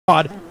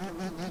God.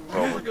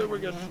 Oh, we're good. We're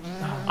good.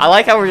 I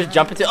like how we're just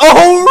jumping to.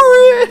 Oh!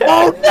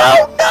 Oh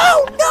no!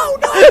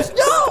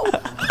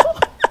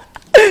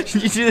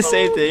 Did you do the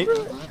same thing?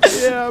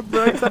 Yeah,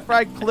 bro. Except for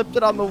I clipped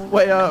it on the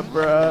way up,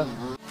 bro.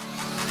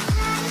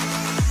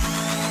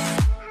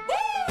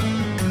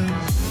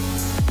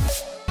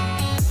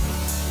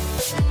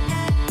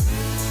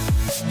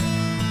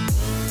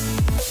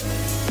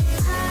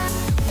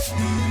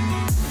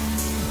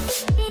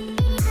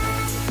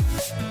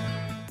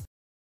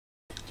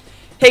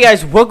 Hey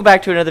guys, welcome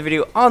back to another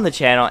video on the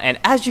channel, and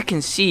as you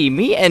can see,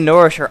 me and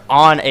Norris are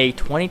on a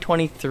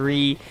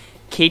 2023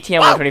 KTM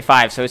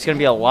 125, so it's going to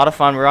be a lot of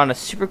fun. We're on a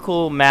super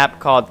cool map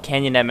called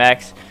Canyon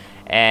MX,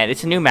 and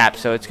it's a new map,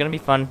 so it's going to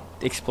be fun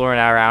exploring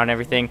around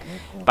everything.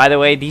 By the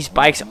way, these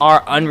bikes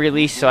are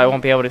unreleased, so I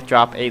won't be able to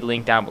drop a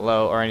link down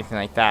below or anything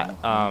like that.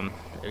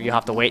 You'll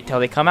have to wait till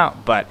they come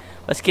out, but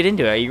let's get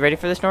into it. Are you ready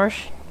for this, Norris?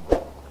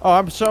 Oh,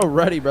 I'm so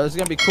ready, bro. This is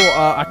going to be cool.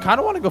 I kind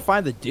of want to go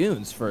find the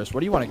dunes first. What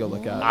do you want to go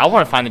look at? I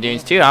want to find the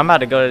dunes, too. I'm about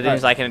to go to the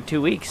dunes like in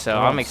 2 weeks, so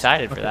I'm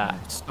excited for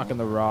that. Stuck in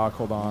the rock.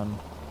 Hold on.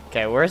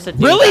 Okay, where's the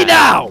dunes Really at?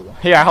 now?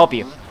 Here, I'll help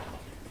you.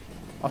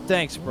 Oh,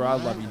 thanks, bro. I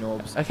love you,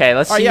 Norbs. Okay,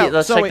 let's see.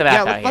 Let's check the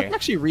map out here. Let's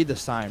actually read the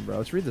sign, bro.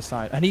 Let's read the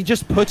sign. And he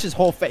just puts his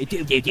whole face.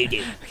 Dude.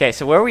 Okay,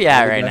 so where are we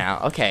at right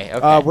now? Okay.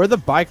 Where the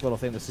bike little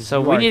thing? This is. So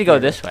we need to go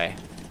this way.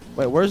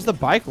 Wait, where's the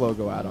bike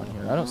logo at on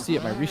here? I don't see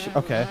it.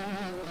 Okay.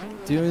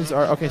 Dunes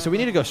are okay. So we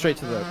need to go straight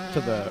to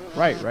the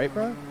right,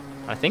 bro?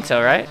 I think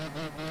so, right?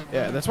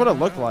 Yeah, that's what it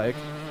looked like.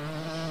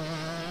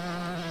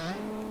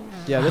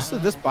 Yeah,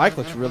 this bike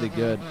looks really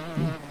good.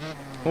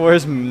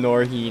 Where's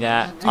Norheen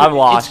at? Dude, I'm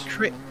lost.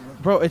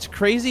 Bro, it's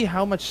crazy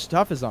how much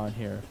stuff is on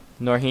here.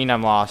 Norheen,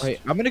 I'm lost.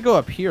 Wait, I'm gonna go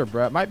up here,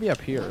 bro. It might be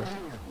up here.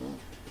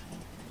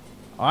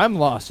 I'm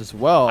lost as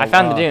well. I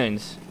found the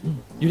dunes.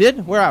 You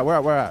did? Where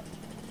at?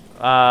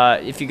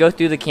 If you go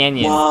through the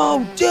canyon.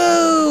 Whoa,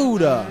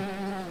 dude!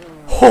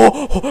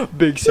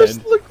 Big send.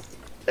 This looks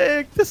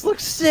sick. This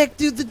looks sick,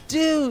 dude. The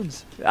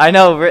dunes. I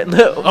know.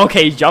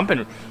 Okay, he's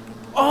jumping.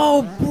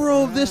 Oh,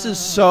 bro, this is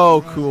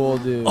so cool,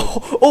 dude.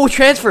 Oh,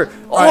 transfer.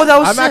 Oh, that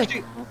was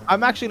sick.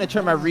 I'm actually gonna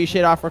turn my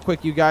reshade off real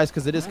quick, you guys,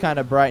 because it is kind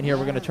of bright in here.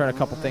 We're gonna turn a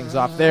couple things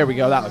off. There we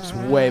go. That looks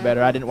way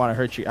better. I didn't want to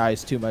hurt your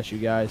eyes too much, you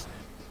guys.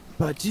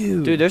 But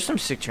dude, there's some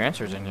sick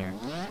transfers in here.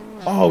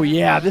 Oh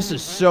yeah, this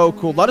is so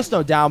cool. Let us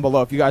know down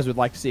below if you guys would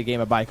like to see a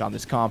game of bike on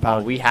this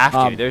compound. Oh, we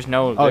have to. There's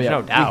no doubt.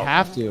 We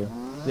have to.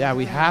 Yeah,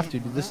 we have to.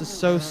 Dude, this is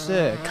so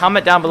sick.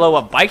 Comment down below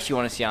what bikes you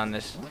want to see on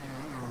this.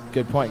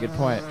 Good point.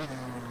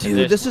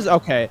 Dude, this is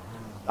okay.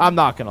 I'm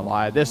not gonna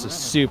lie. This is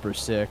super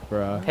sick,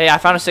 bro. Hey, I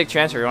found a sick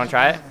transfer. You want to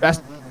try it?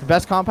 The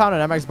best compound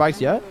in MX bikes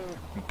yet?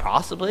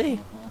 Possibly.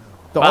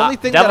 The only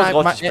thing Devil's that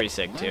Gulch is pretty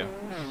sick too.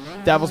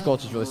 Devil's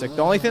Gulch is really sick.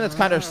 The only thing that's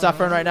kind of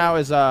suffering right now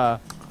is my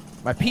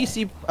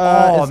PC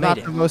is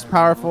not the most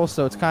powerful,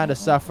 so it's kind of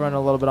suffering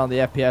a little bit on the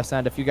FPS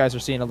end. If you guys are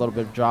seeing a little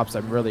bit of drops, I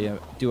really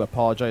do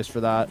apologize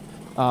for that.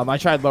 I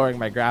tried lowering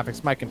my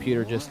graphics. My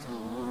computer just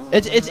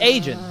it's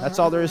aging. That's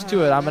all there is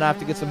to it. I'm gonna have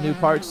to get some new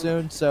parts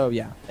soon. So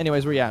yeah.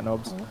 Anyways, where you at,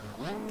 Nobs?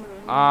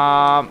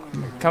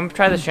 Come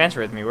try this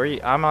transfer with me. Where you?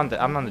 I'm on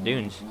the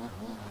dunes.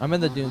 I'm in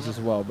the dunes as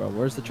well, bro.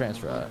 Where's the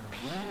transfer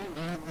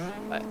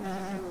at?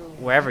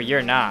 Wherever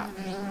you're not.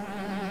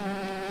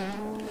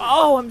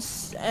 Oh, I'm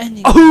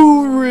sending.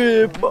 Oh,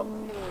 rip.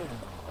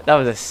 That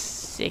was a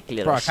sick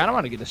little. Bro, I kind of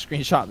want to get a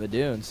screenshot of the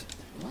dunes.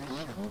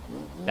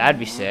 That'd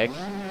be sick.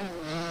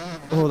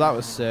 Oh, that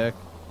was sick.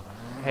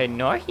 Hey,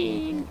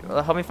 Norheen,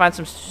 help me find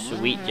some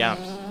sweet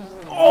jumps.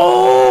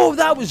 Oh,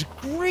 that was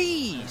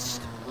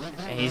greased.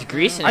 And he's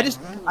greasing it.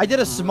 I did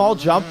a small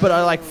jump, but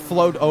I like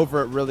flowed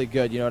over it really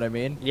good. You know what I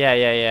mean?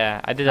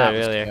 Yeah. I did that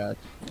earlier.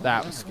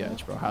 That was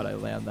sketch, bro. How'd I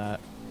land that?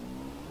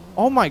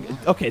 Oh my.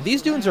 Okay,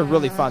 these dunes are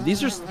really fun.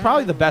 These are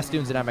probably the best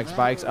dunes in MX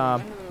bikes.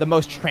 The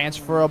most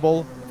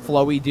transferable,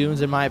 flowy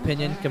dunes in my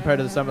opinion, compared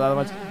to some of the other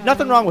ones.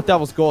 Nothing wrong with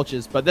Devil's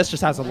Gulches, but this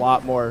just has a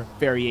lot more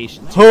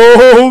variation.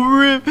 Oh,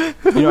 rip.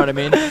 You know what I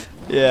mean?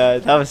 Yeah,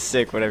 that was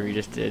sick. Whatever you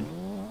just did.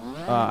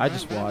 I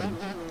just wadded.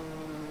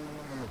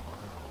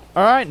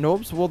 All right,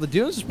 Nobs. Well, the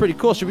dunes is pretty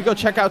cool. Should we go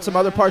check out some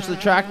other parts of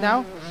the track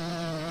now?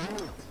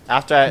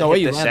 After I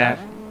hit the sand.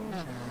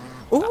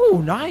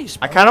 Ooh, nice.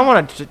 I kind of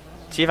want to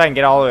see if I can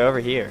get all the way over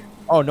here.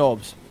 Oh,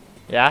 Nobs.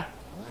 Yeah?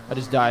 I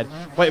just died.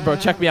 Wait, bro,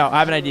 check me out. I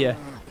have an idea.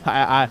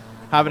 I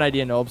have an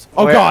idea, Nobs.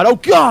 Oh, God. Oh,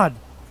 God.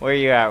 Where are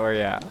you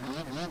at?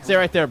 Stay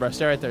right there, bro.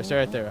 Stay right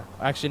there.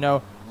 Actually, no.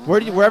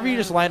 Wherever you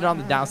just landed on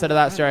the downside of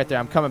that, stay right there.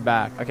 I'm coming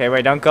back. Okay,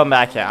 wait. Don't come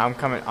back yet. I'm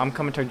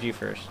coming towards you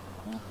first.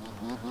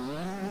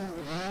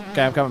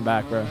 Okay, I'm coming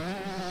back, bro.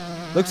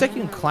 Looks like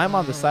you can climb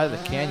on the side of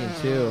the canyon,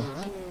 too.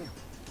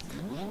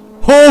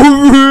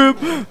 Oh,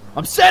 rip.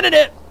 I'm sending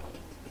it.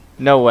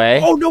 No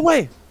way. Oh, no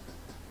way.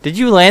 Did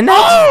you land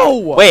that?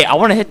 Oh! Wait, I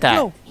want to hit that.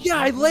 No, yeah,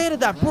 I landed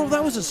that, bro.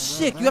 That was a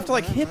sick. You have to,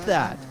 like, hit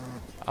that.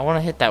 I want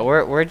to hit that.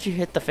 Where'd you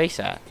hit the face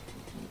at?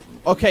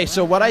 Okay,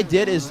 so what I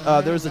did is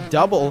there was a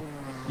double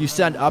you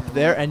send up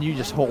there, and you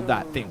just hold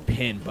that thing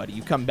pinned, buddy.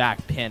 You come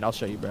back pinned. I'll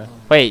show you, bro.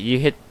 Wait,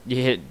 you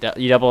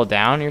double it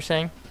down, you're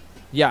saying?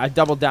 Yeah, I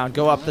doubled down.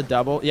 Go up the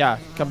double. Yeah,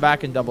 come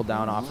back and double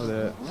down off of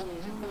it.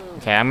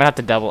 Okay, I'm gonna have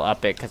to double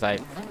up it because I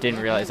didn't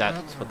realize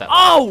that's what that was.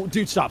 Oh,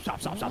 dude, stop. The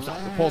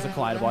poles are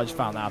collidable. I just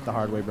found that out the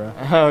hard way, bro.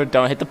 Oh,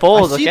 don't hit the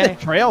poles, I see okay?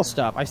 the trail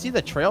stuff. I see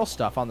the trail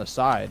stuff on the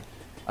side.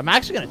 I'm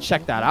actually going to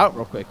check that out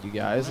real quick, you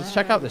guys. Let's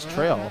check out this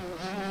trail.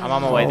 I'm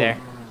on my way there.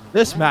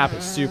 This map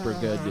is super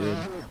good, dude.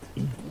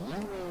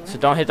 So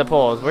don't hit the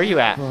poles. Where are you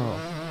at?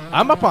 Oh.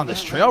 I'm up on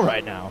this trail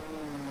right now.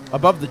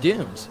 Above the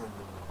dunes.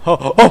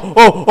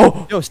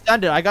 Oh. Yo,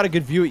 send it. I got a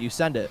good view at you.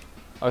 Send it.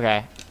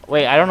 Okay.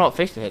 Wait, I don't know what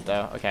face to hit,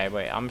 though. Okay,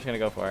 wait. I'm just going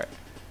to go for it.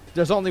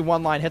 There's only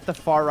one line. Hit the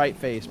far right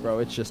face, bro.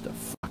 It's just a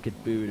fucking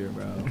booter,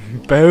 bro.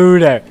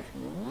 Booter.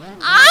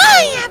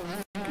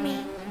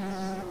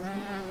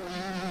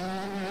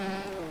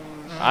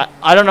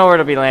 I don't know where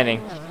to be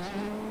landing.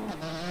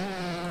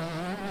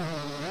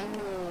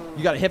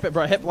 You got to hip it,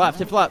 bro. Hip left.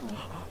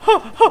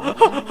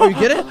 Oh, you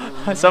get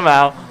it?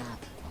 Somehow.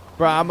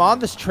 Bro, I'm on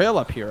this trail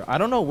up here. I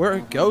don't know where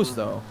it goes,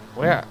 though.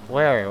 Where?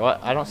 What?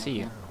 I don't see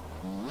you.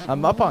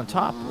 I'm up on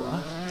top, bro.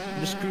 I'm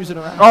just cruising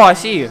around. Oh, I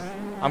see you.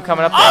 I'm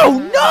coming up there. Oh,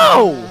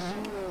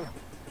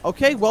 no!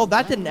 Okay, well,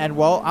 that didn't end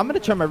well. I'm going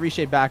to turn my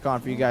reshape back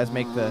on for you guys,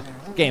 make the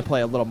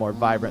gameplay a little more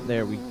vibrant.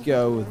 There we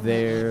go,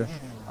 there.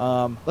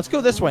 Let's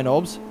go this way,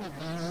 Nobes.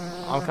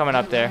 I'm coming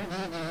up there.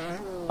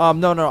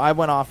 No, I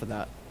went off of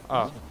that.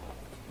 Oh.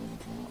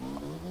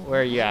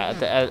 Where are you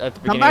at? At the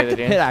beginning Come back of the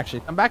to dunes? pit,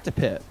 actually. Come back to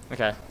pit.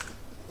 Okay.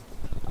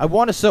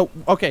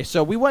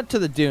 So we went to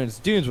the dunes.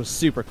 Dunes was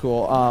super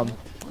cool.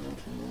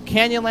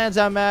 Canyonlands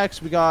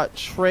MX, we got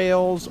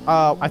trails.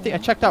 I think I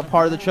checked out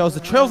part of the trails. The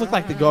trails look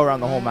like they go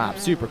around the whole map.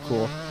 Super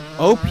cool.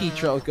 OP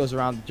trail goes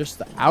around just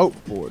the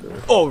outboarder.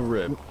 Oh,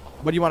 rip.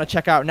 What do you want to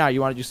check out now?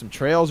 You want to do some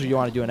trails or you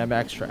want to do an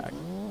MX track?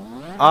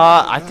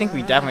 I think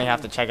we definitely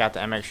have to check out the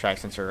MX track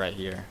since we're right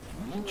here.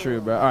 True,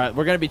 bro. All right,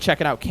 we're going to be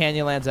checking out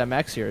Canyonlands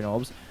MX here,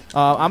 Nobes.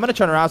 I'm going to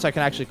turn around so I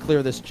can actually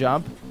clear this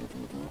jump.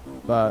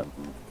 But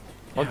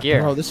what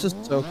gear? Bro, this is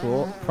so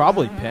cool.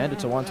 Probably pinned.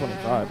 It's a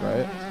 125,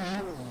 right?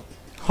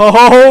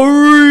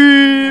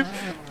 Oh,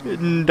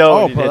 don't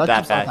bro, hit that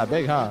not that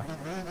big, huh?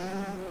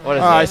 What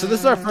is All right, this? so this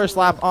is our first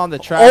lap on the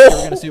track. So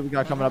we're gonna see what we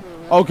got coming up.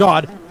 Oh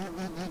God.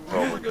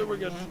 Oh, we're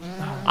good.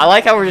 I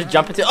like how we're just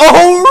jumping to.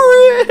 Oh,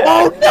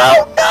 no!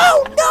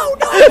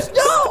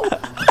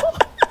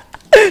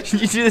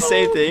 You do the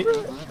same thing.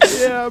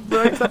 Yeah,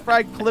 bro. Except for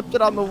I clipped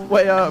it on the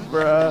way up,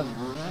 bro.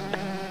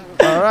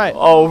 All right.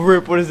 Oh,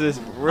 rip! What is this?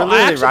 We're I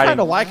literally actually riding. kind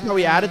of like how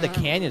we added the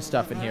canyon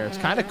stuff in here. It's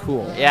kind of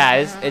cool. Yeah,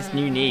 it's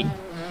unique.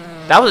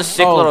 That was a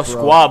sick little bro.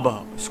 squab.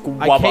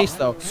 I case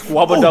though.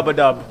 Squabba dubba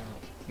dub.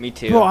 Me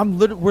too. Bro,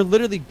 we're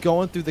literally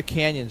going through the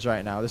canyons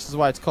right now. This is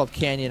why it's called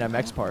Canyon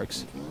MX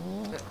Parks.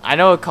 I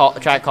know a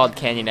track called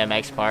Canyon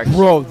MX Parks.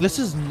 Bro, this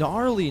is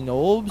gnarly,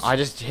 Nobes. I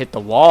just hit the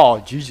wall.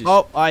 Jesus.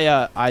 Oh,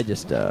 I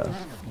just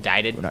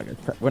Died it.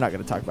 We're not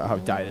gonna talk about how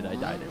died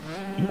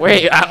it.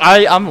 Wait,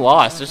 I'm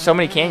lost. There's so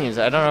many canyons.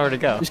 I don't know where to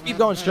go. Just keep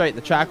going straight.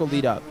 The track will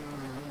lead up.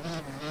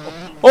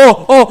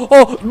 Oh!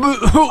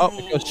 Oh,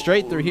 it goes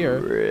straight through here.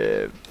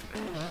 Rip.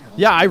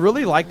 Yeah, I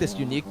really like this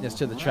uniqueness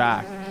to the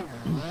track.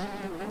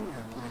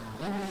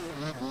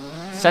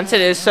 Since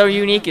it is so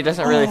unique, it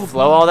doesn't really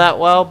flow all that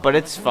well, but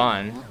it's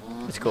fun.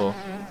 It's cool.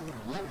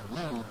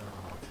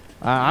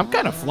 I'm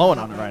kind of flowing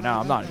on it right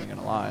now. I'm not even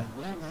gonna lie.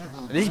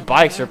 These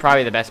bikes are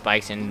probably the best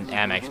bikes in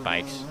MX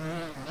bikes.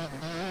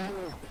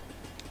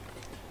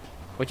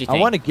 What do you think?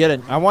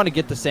 I want to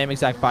get the same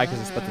exact bike as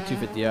this, but the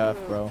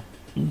 250F, bro.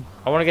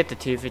 I want to get the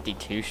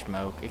 252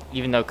 smoke,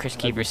 even though Chris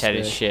Keeper said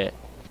it's shit.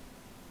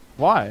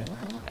 Why?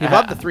 He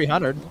loved the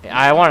 300.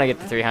 I want to get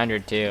the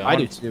 300 too. I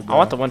do too, bro. I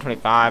want the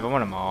 125. I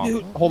want them all.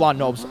 Dude, hold on,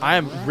 Nobes. I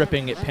am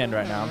ripping it pinned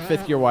right now. I'm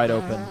 5th gear wide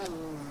open.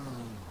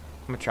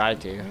 I'm gonna try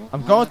to.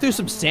 I'm going through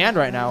some sand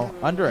right now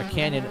under a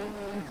canyon.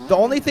 The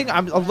only thing,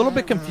 I'm a little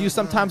bit confused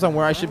sometimes on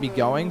where I should be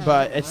going,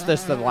 but it's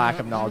just the lack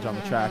of knowledge on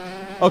the track.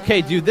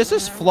 Okay, dude,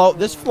 this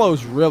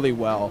flows really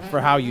well for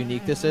how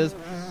unique this is.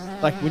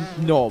 Like, with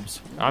Nobes.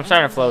 I'm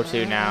starting to flow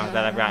too now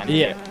that I've gotten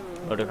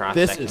motocross.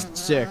 This is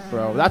sick,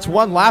 bro. That's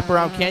one lap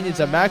around Canyons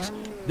MX.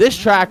 This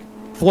track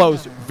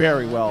flows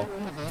very well.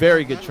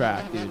 Very good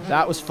track, dude.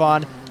 That was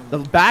fun. The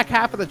back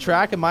half of the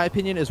track, in my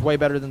opinion, is way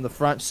better than the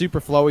front. Super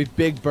flowy,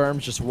 big berms,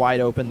 just wide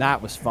open.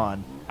 That was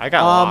fun. I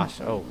got lost.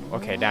 Oh,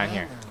 okay, down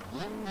here.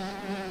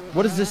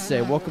 What does this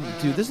say? Welcome,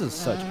 dude. This is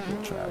such a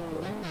good track,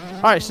 bro.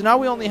 All right, so now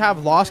we only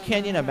have Lost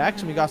Canyon MX,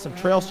 and we got some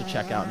trails to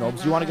check out.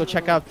 Nobes, you want to go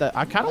check out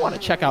I kind of want to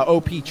check out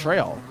OP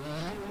Trail.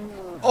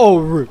 Oh,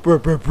 you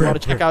want to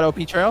check out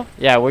OP Trail?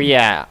 Yeah, where you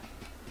at?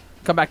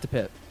 Come back to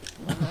pit.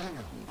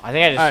 I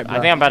think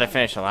I'm about to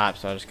finish the lap,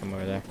 so I'll just come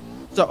over there.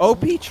 So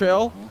OP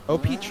Trail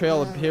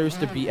appears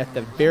to be at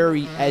the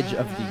very edge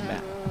of the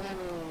map.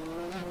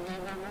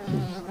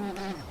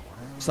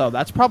 So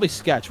that's probably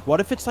sketch. What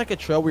if it's like a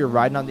trail where you're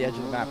riding on the edge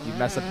of the map, you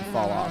mess up and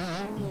fall off?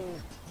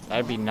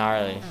 That'd be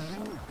gnarly.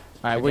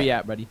 All right, where you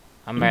at, buddy?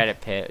 I'm right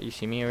at pit. You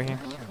see me over here?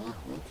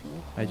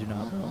 I do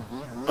not,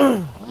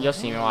 bro. You'll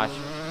see me. Watch.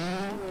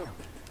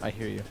 I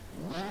hear you.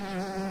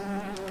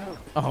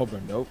 Oh, bro,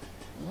 nope.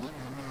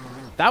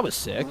 That was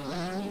sick.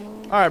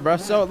 All right, bro.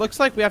 So it looks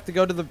like we have to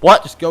go to the.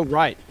 What? Just go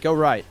right. Go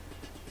right.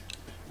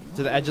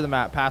 To the edge of the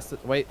map. Past the.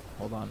 Wait.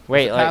 Hold on.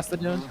 Wait. Like, past the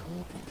dunes.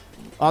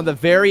 On the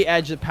very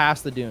edge of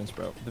past the dunes,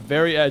 bro. The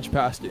very edge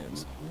past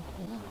dunes.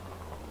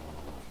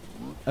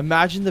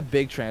 Imagine the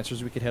big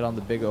transfers we could hit on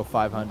the big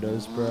 05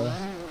 hundos, bro.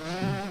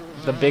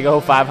 The big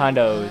 05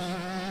 hundos.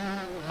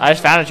 I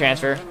just found a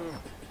transfer.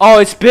 Oh,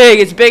 it's big,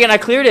 and I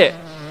cleared it.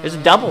 There's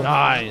a double.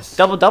 Nice.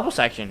 Double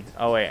section.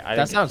 Oh wait,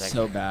 that sounds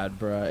so bad,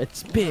 bro.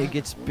 It's big.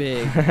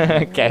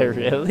 Okay,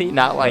 really?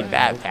 Not like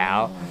that,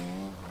 pal.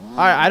 All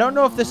right, I don't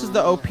know if this is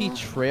the OP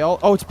trail.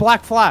 Oh, it's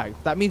black flag.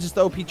 That means it's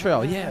the OP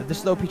trail. Yeah, this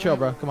is the OP trail,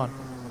 bro. Come on.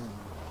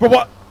 Bro,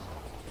 what?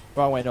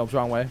 Wrong way, Nobes.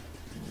 Wrong way.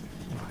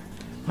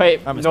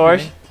 Wait,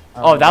 Norris.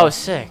 Oh, that was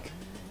sick.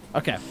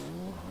 Okay.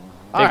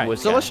 All right,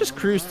 so let's just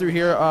cruise through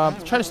here.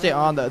 Try to stay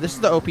on this is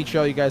the OP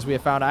trail, you guys. We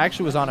have found. I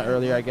actually was on it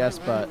earlier, I guess,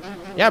 but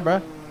yeah,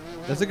 bro.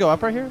 Does it go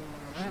up right here?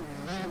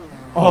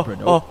 Oh, bro,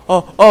 nope.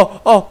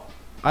 Oh.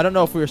 I don't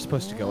know if we were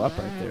supposed to go up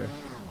right there.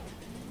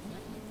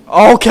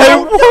 Okay,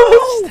 what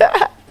was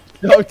that?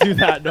 Don't do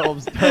that,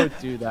 Nobes. Don't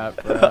do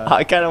that, bro.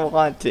 I kind of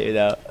want to,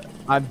 though.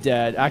 I'm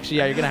dead. Actually,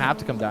 yeah, you're gonna have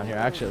to come down here.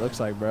 Actually, it looks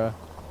like, bro.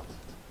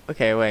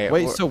 Okay, wait.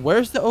 Wait, so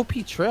where's the OP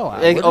trail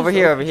at? Like, over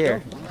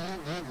here.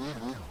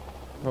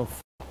 Oh,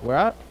 where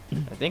at?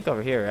 I think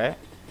over here, right?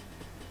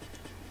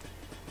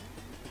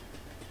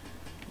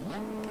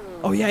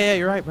 Oh yeah,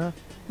 you're right, bro.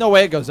 No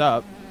way it goes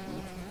up.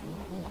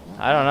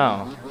 I don't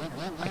know.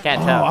 I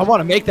can't tell. I want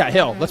to make that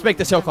hill. Let's make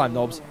this hill climb,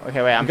 Nobes.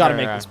 Okay, wait. We gotta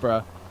make this,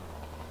 bro.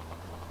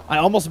 I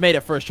almost made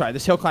it first try.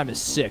 This hill climb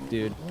is sick,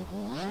 dude.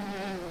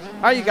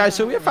 All right, you guys.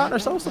 So we have found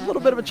ourselves a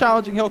little bit of a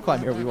challenging hill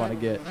climb here we want to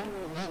get,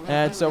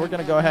 and so we're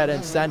gonna go ahead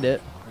and send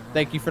it.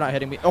 Thank you for not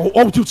hitting me.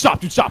 Oh, dude,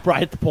 stop, bro. I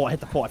hit the pole. I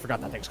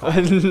forgot that thing's called.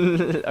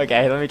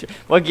 Okay, let me try.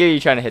 What gear are you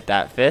trying to hit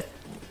that? 5th?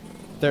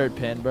 3rd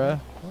pin, bro.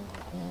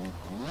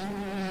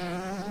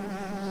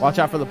 Watch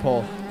out for the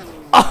pole.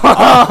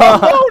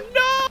 Oh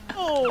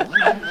no!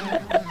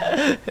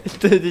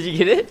 Did you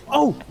get it?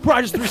 Oh, bro,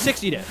 I just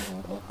 360'd it.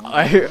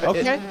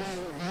 Okay.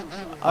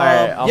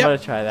 Alright, I'm gonna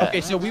try that. Okay,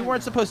 so we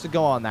weren't supposed to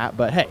go on that,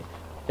 but hey,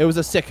 it was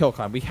a sick hill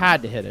climb. We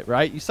had to hit it,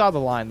 right? You saw the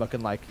line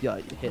looking like, yeah,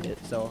 you hit it,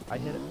 so I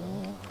hit it.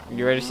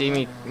 You ready to see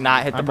me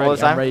not hit the pole this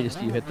time? I'm ready to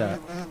see you hit that.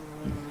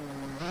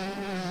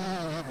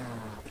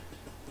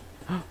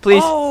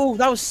 Please. Oh,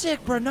 that was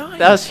sick, bro. Nice.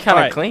 That was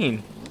kind of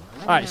clean.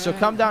 All right, so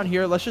come down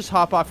here. Let's just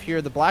hop off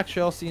here. The black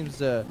trail seems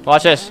to...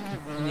 Watch this.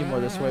 Continue more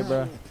this way,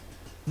 bro.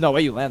 No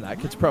way you land that.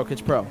 Kids Pro.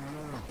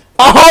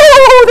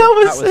 Oh,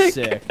 that was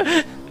sick.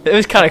 It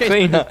was kind of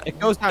clean. So it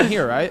goes down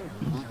here, right?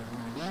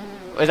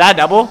 Is that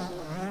double?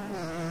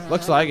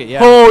 Looks like it, yeah.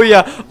 Oh,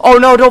 yeah. Oh,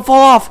 no, don't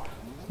fall off.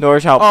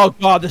 Norris, help. Oh,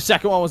 God, the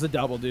second one was a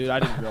double, dude. I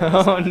didn't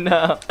realize Oh,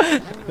 no.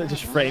 That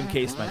just frame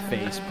cased my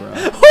face, bro.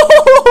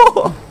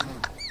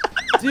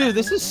 Dude,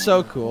 this is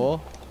so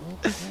cool.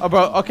 Oh,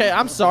 bro, okay,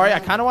 I'm sorry. I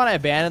kind of want to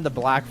abandon the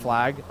black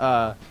flag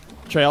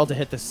trail to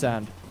hit the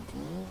send.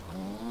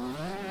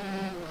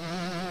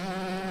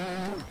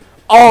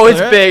 Oh,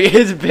 it's big.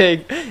 It's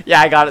big.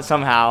 Yeah, I got it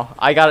somehow.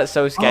 I got it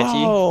so sketchy.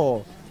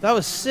 Oh, that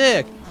was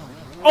sick.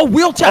 Oh,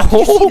 wheel tap.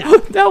 Oh,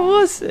 that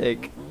was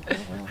sick.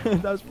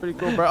 That was pretty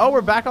cool, bro. Oh,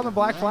 we're back on the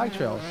black flag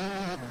trail.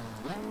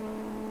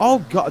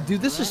 Oh, God.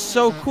 Dude, this is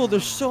so cool.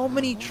 There's so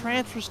many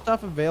transfer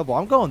stuff available.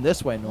 I'm going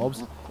this way,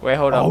 Nobes. Wait,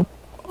 hold up.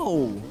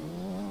 Oh.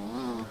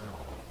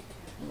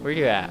 Where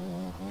you at?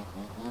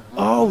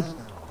 Oh,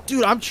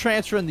 dude, I'm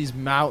transferring these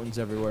mountains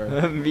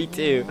everywhere. Me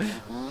too.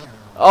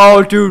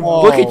 Oh, dude,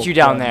 look at you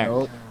down there.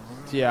 Nope.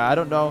 Yeah, I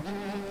don't know.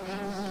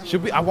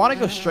 Should we? I want to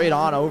go straight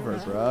on over,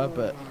 bro.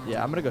 But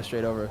yeah, I'm gonna go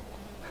straight over.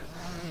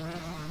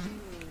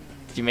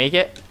 Did you make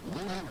it?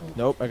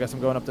 Nope. I guess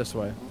I'm going up this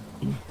way.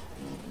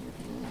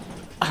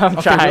 I'm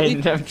trying.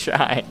 Really? I'm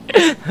trying.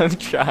 I'm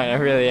trying. I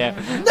really am.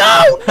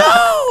 No!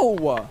 Oh,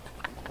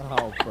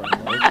 bro.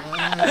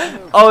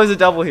 Oh, there's a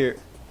double here.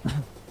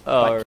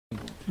 Oh.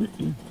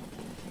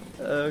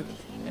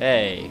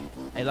 Okay.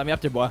 Hey, let me up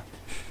there, boy.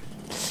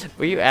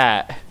 Where you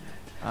at?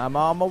 I'm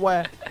on my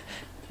way.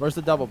 Where's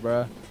the double,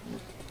 bro?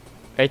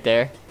 Right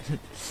there.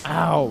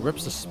 Ow,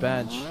 rips the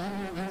bench.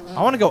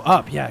 I want to go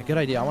up. Yeah, good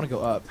idea. I want to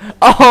go up.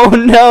 Oh,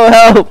 no,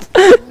 help.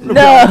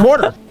 No.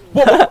 Quarter.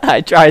 Whoa.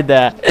 I tried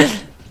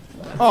that.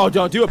 Oh,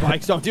 don't do it,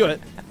 bikes. Don't do it.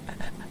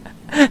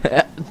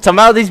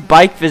 Somehow these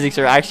bike physics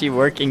are actually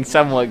working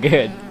somewhat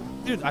good.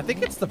 Dude, I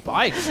think it's the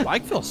bike. The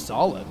bike feels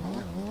solid.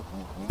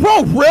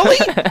 Bro, really?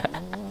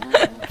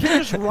 He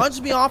just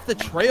runs me off the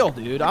trail,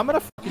 dude. I'm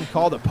gonna fucking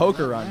call the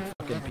poker run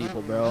fucking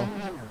people, bro.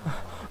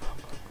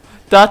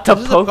 Not the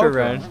poker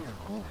run.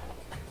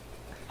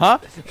 Huh?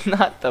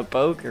 Not the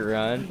poker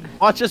run.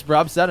 Watch this, bro.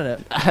 I'm setting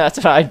it. That's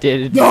what I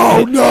did.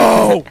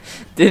 No!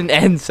 Didn't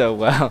end so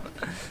well.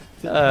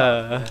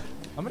 I'm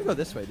gonna go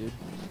this way, dude.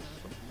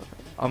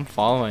 I'm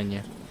following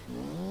you.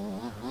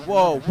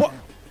 Whoa, what?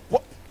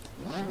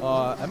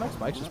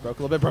 mxbikes just broke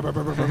a little bit.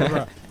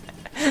 Bro.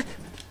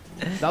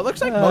 That looks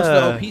like most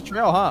of the OP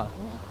trail, huh?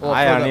 Well,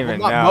 I don't even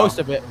know. Not most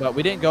of it, but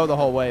we didn't go the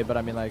whole way. But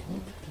I mean, like,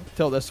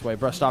 till this way,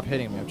 bro. Stop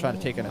hitting me. I'm trying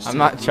to take an. I'm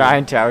not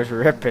trying to. I was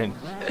ripping.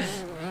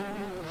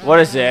 What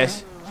is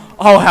this?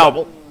 Oh,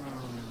 help.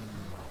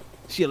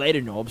 See you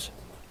later, Nobs.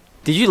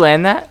 Did you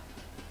land that?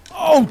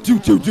 Oh,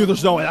 dude,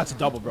 there's no way that's a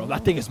double, bro.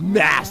 That thing is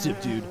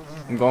massive, dude.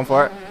 I'm going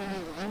for it.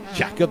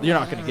 Jack, you're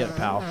not going to get it,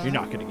 pal. You're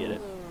not going to get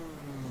it.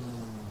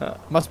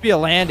 Must be a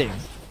landing.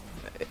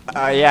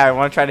 Yeah, I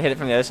want to try to hit it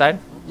from the other side.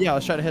 Yeah,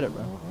 let's try to hit it,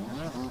 bro.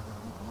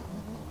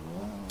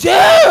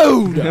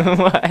 Dude!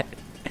 What?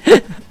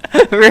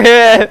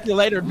 Rip! See you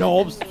later,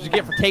 Nobs. What you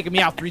get for taking me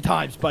out 3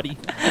 times, buddy.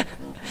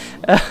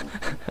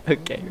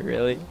 Okay,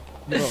 really?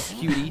 You little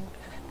cutie.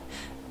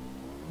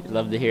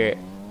 Love to hear it.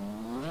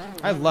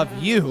 I love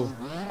you.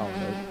 Oh,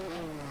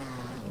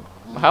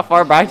 no. How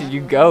far back did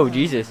you go?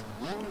 Jesus.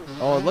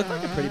 Oh, it looked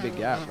like a pretty big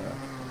gap, bro.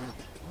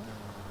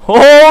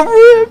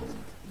 Oh, rip!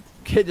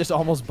 Kid just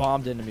almost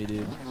bombed into me,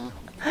 dude.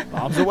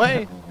 Bombs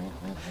away.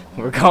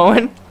 We're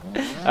going?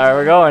 Alright,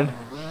 we're going.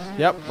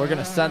 Yep, we're going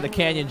to send the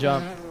canyon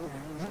jump.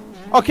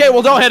 Okay,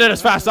 well, don't hit it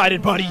as fast as I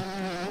did, buddy.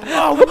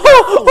 Oh,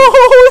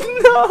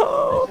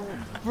 no!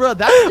 Bro,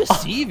 that's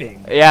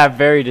deceiving. Yeah,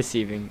 very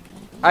deceiving.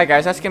 Alright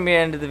guys, that's going to be the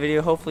end of the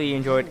video. Hopefully you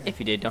enjoyed. If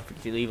you did, don't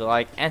forget to leave a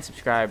like and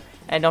subscribe.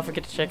 And don't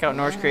forget to check out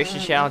Norris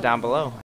Creations channel down below.